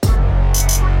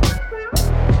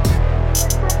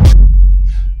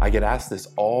get asked this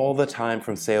all the time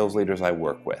from sales leaders I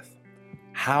work with.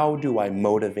 How do I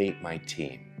motivate my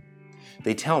team?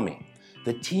 They tell me,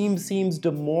 the team seems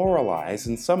demoralized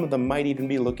and some of them might even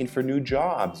be looking for new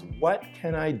jobs. What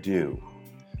can I do?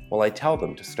 Well, I tell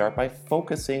them to start by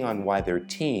focusing on why their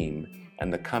team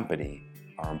and the company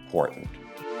are important.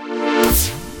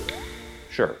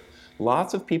 Sure,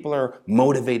 lots of people are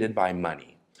motivated by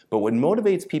money, but what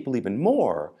motivates people even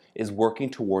more is working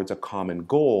towards a common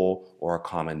goal or a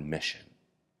common mission.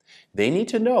 They need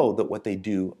to know that what they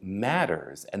do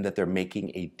matters and that they're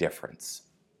making a difference.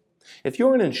 If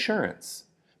you're in insurance,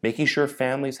 making sure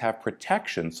families have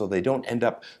protection so they don't end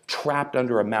up trapped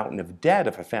under a mountain of debt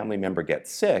if a family member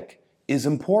gets sick is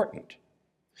important.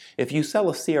 If you sell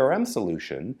a CRM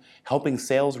solution, helping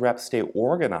sales reps stay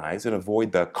organized and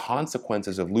avoid the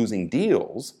consequences of losing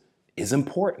deals is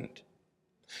important.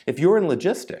 If you're in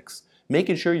logistics,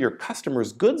 making sure your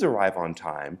customers' goods arrive on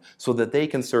time so that they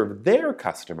can serve their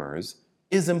customers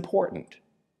is important.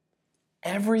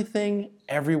 Everything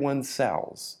everyone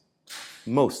sells,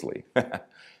 mostly,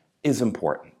 is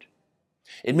important.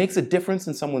 It makes a difference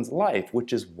in someone's life,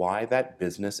 which is why that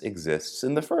business exists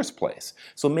in the first place.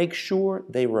 So make sure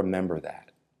they remember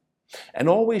that. And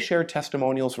always share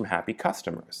testimonials from happy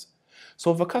customers.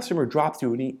 So if a customer drops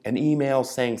you an email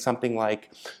saying something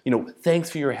like, thanks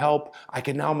for your help, I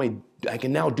can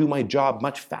now do my job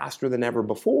much faster than ever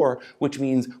before, which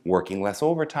means working less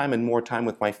overtime and more time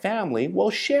with my family, well,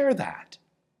 share that.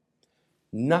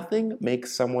 Nothing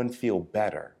makes someone feel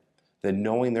better than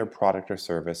knowing their product or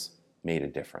service made a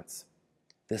difference.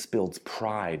 This builds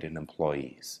pride in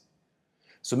employees.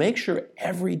 So make sure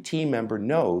every team member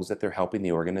knows that they're helping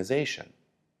the organization.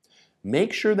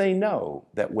 Make sure they know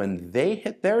that when they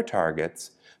hit their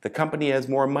targets, the company has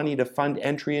more money to fund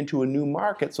entry into a new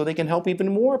market so they can help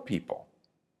even more people.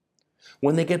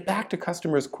 When they get back to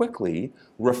customers quickly,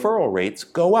 referral rates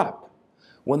go up.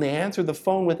 When they answer the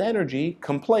phone with energy,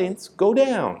 complaints go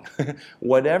down.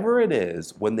 Whatever it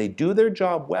is, when they do their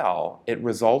job well, it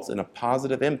results in a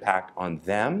positive impact on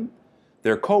them,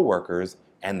 their coworkers,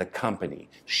 and the company.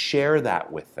 Share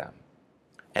that with them.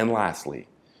 And lastly,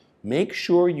 make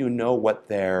sure you know what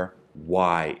their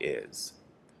why is.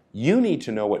 You need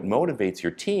to know what motivates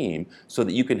your team so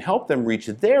that you can help them reach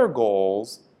their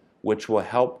goals, which will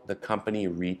help the company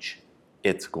reach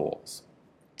its goals.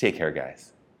 Take care,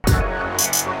 guys.